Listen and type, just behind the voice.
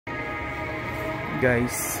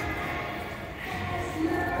Guys,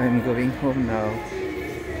 I'm going home now.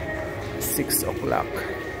 6 o'clock.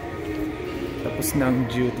 Tapos na ang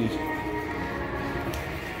duty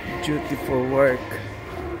for work.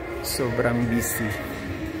 Sobrang busy.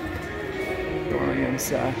 Ito ngayon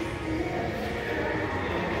sa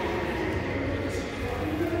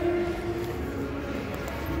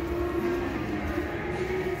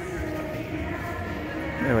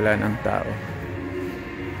wala nang tao.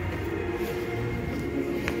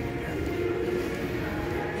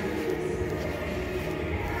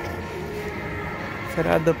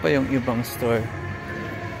 Sarado pa yung ibang store.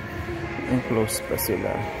 Yung close pa sila.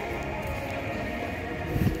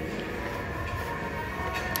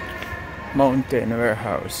 Mountain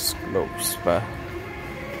Warehouse close pa.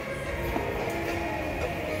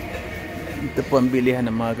 Ito po ang bilihan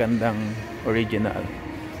ng mga gandang original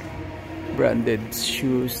branded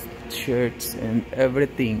shoes, shirts, and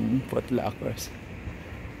everything. Foot Locker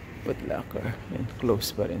and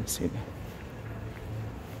close pa rin sila.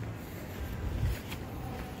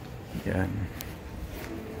 Yan.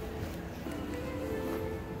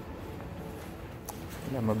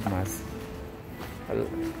 Wala magmas.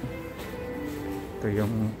 Ito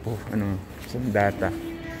yung sandata.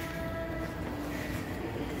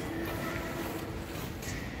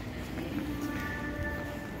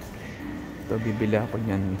 Ito, bibili ako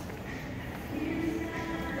niyan.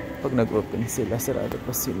 Pag nag-open sila, sarado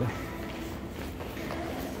pa sila.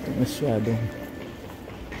 Ito masyadong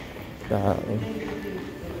tao.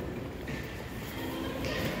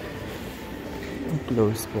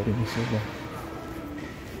 Close pa rin sila.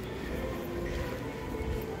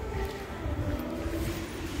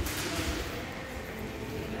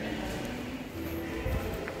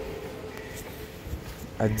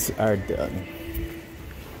 Ads are done.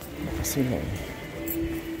 Kasi na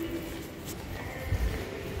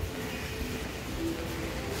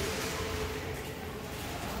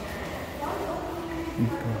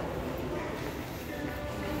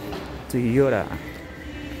Toyota.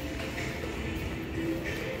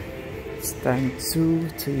 It's time to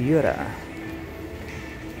Toyota.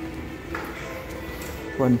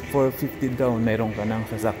 1,450 down. Mayroon ka ng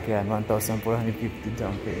sasakyan. 1,450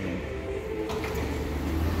 down payment.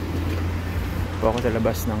 Po ako sa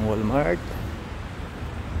labas ng Walmart.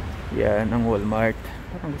 Yan ang Walmart.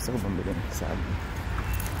 Parang gusto ko bumili ng sabi.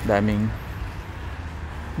 Daming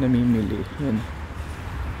namimili. Yan.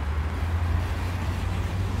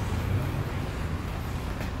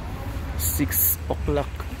 Six o'clock.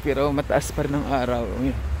 Pero mataas pa rin ang araw.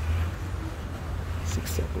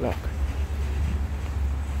 6 o'clock.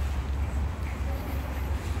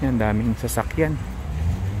 Yan, daming sasakyan.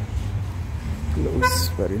 Close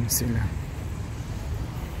pa rin sila.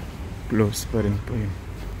 Close pa rin po yun.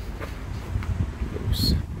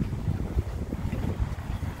 Close.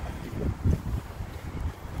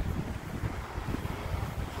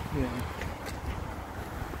 Yan.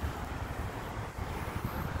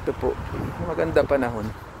 Ito po, maganda panahon.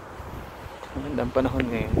 Magandang panahon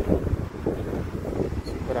ngayon.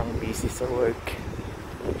 Sobrang busy sa work.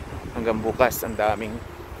 Hanggang bukas, ang daming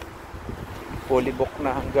fully book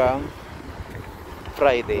na hanggang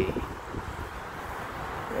Friday.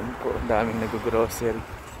 Yan po, ang daming nag-grocery.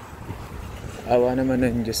 Awa naman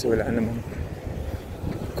ng Diyos, wala namang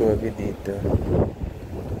COVID dito.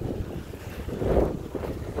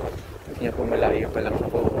 Yan po, malayo pa lang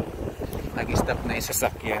po. Nag-stop na yung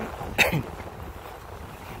sasakyan.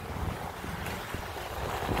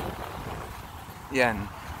 Yan.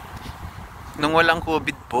 Nung walang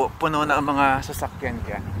COVID po, puno na ang mga sasakyan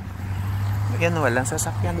dyan. Yan, walang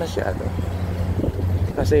sasakyan masyado.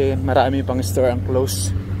 Kasi marami pang store ang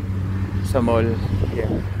close sa mall.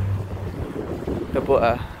 Yan. Ito po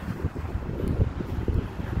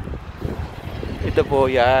Ito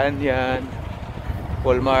po, yan.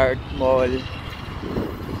 Walmart, mall.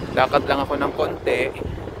 Lakad lang ako ng konti.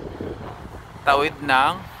 Tawid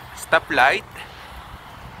ng stoplight.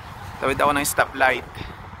 Tawid ako ng stoplight.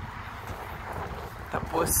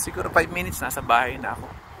 Tapos siguro 5 minutes nasa bahay na ako.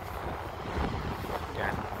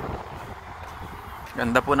 Yan.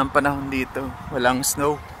 Ganda po ng panahon dito. Walang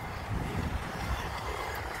snow.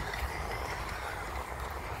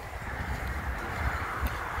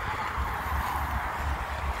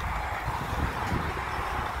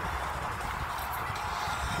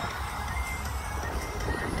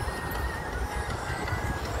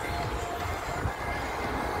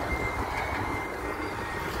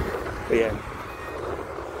 Ayan.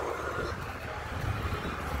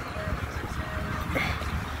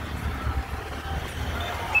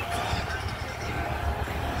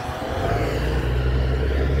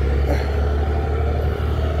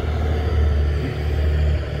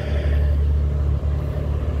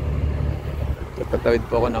 Tatawid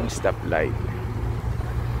po ako ng stoplight.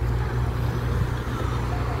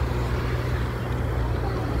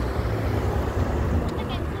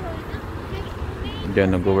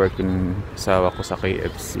 Diyan nag-work yung asawa ko sa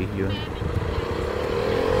KFC. Yun.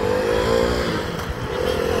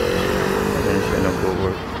 Diyan siya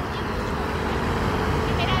nag-work.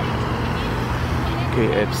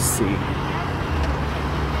 KFC.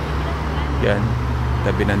 Yan.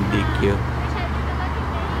 Tabi ng DQ.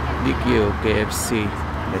 DQ, KFC.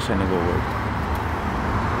 Diyan siya nag-work.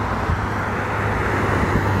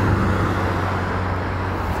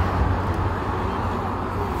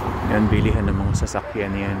 Yan, bilihan ng mga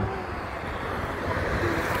sasakyan yan.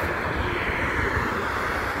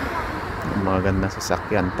 Mga gandang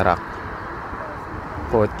sasakyan, truck,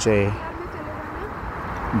 kotse,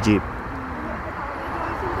 jeep.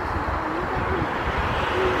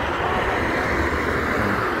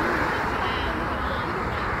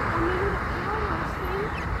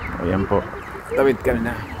 Ayan po. Tawid ka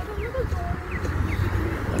na.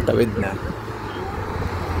 Tawid na.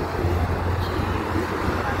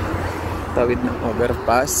 Tawid ng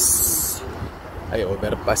overpass. Ay,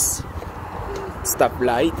 overpass.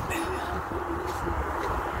 Stoplight.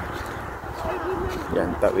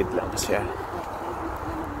 Yan, tawid lang siya.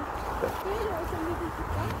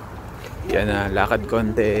 Yan na, lakad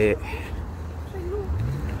konti.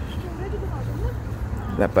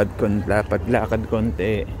 Lakad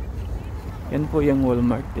konti. Yan po yung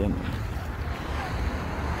Walmart yan.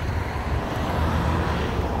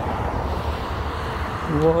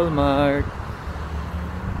 Walmart.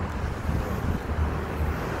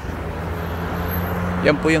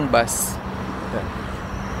 Yan po yung bus.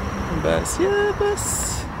 Bus, yeah, bus.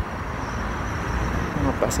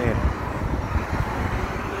 Mga pasero.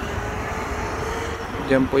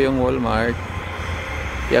 Yan po yung Walmart.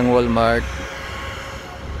 Yung Walmart.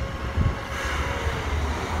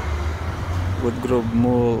 Woodgrove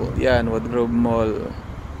Mall. Yan, Woodgrove Mall.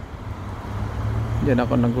 Diyan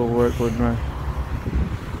ako nag-work, Woodmart.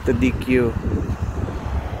 Ito DQ.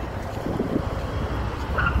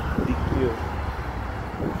 DQ.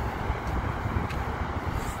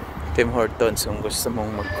 Tim Hortons kung gusto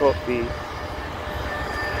mong mag-coffee.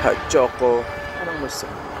 Hot choco. Anong gusto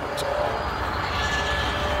mo?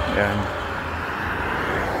 Yan.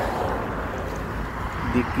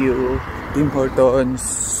 DQ. Tim Hortons.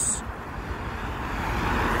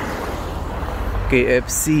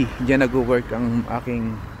 KFC. Diyan nag-work ang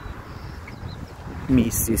aking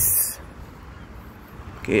Mrs.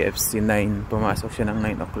 KFC 9. Pumasok siya ng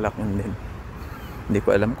 9 o'clock and then hindi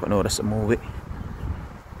ko alam kung ano oras umuwi.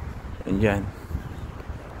 Yan.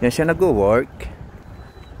 Yan siya nag-work.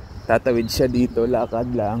 Tatawid siya dito.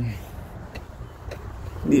 Lakad lang.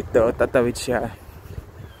 Dito. Tatawid siya.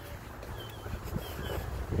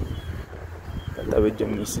 Tatawid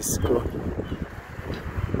yung Mrs. ko.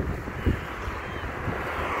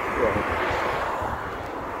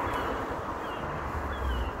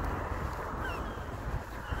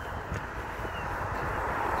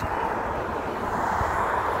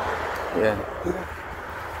 Yan. Yan.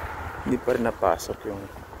 Hindi pa rin napasok yung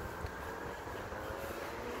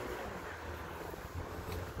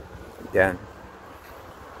yan.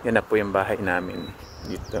 Yan na po yung bahay namin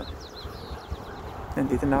dito.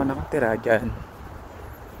 Nandito na ako nakatira dyan.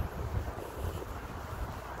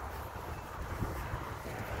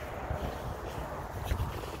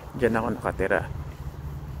 Dyan ako nakatira.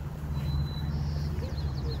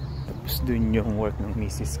 Tapos dun yung work ng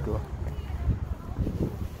misis ko.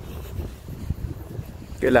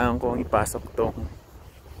 Kailangan kong ipasok tong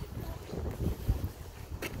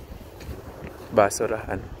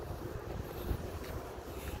basurahan.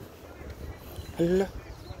 Hala,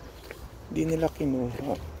 di nila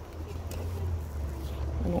kinuha.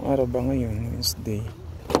 Anong araw ba ngayon? Wednesday.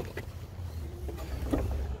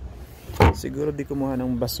 Siguro di kumuha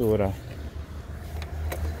ng basura.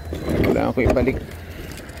 Kailangan ko ibalik.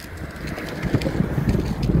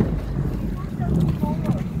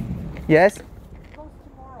 Yes?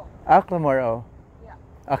 Tomorrow. Yeah.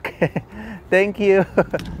 Okay. Thank you.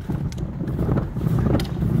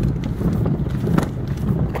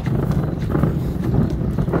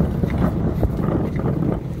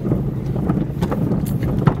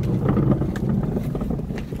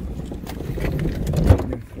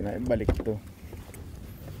 Balik to.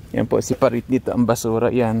 Yan po si Parit dito ang basura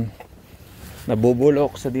yan.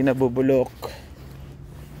 Nabubulok sa di nabubulok.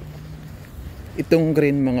 Itong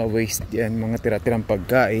green mga waste yan, mga tira-tirang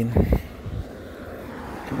pagkain,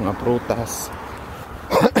 mga prutas.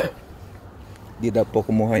 Di daw po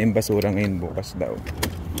kumuha yung basura ngayon, bukas daw.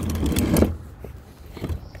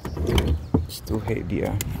 It's too heavy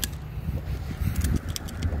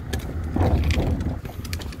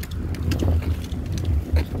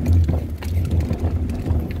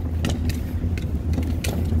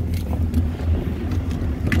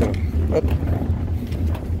Up.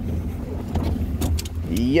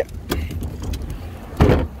 Yeah.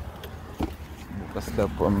 Bukas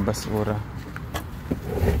daw po ang basura.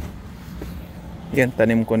 Yan,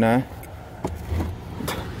 tanim ko na.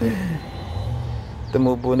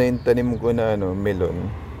 Tumubo na yung tanim ko na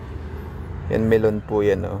melon. Yan, melon po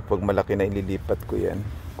yan. Pag malaki na ililipat ko yan.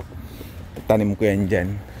 Tanim ko yan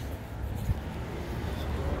dyan.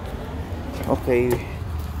 Okay.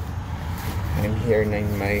 I'm here na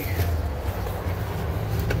in my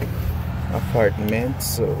apartment,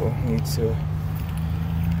 so need to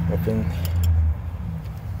open.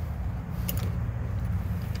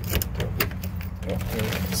 Okay,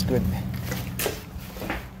 it's good.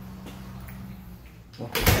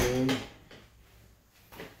 Okay.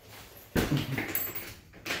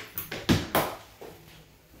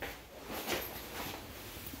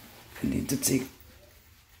 I need to take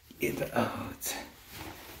it out.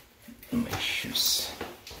 My shoes.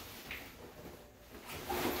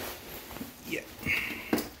 Yeah.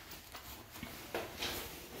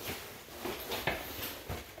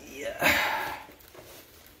 Yeah.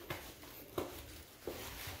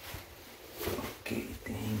 Okay,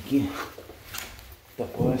 thank you.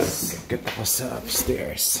 Tapos, get ako sa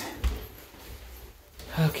upstairs.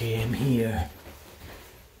 Okay, I'm here.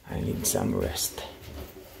 I need some rest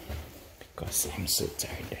because I'm so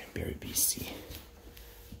tired. I'm very busy.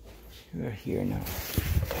 We're here now.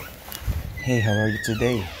 Hey, how are you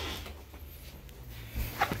today?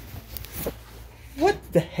 What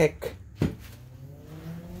the heck?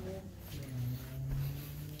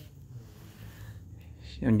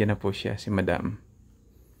 Nandiyan na po siya, si Madam.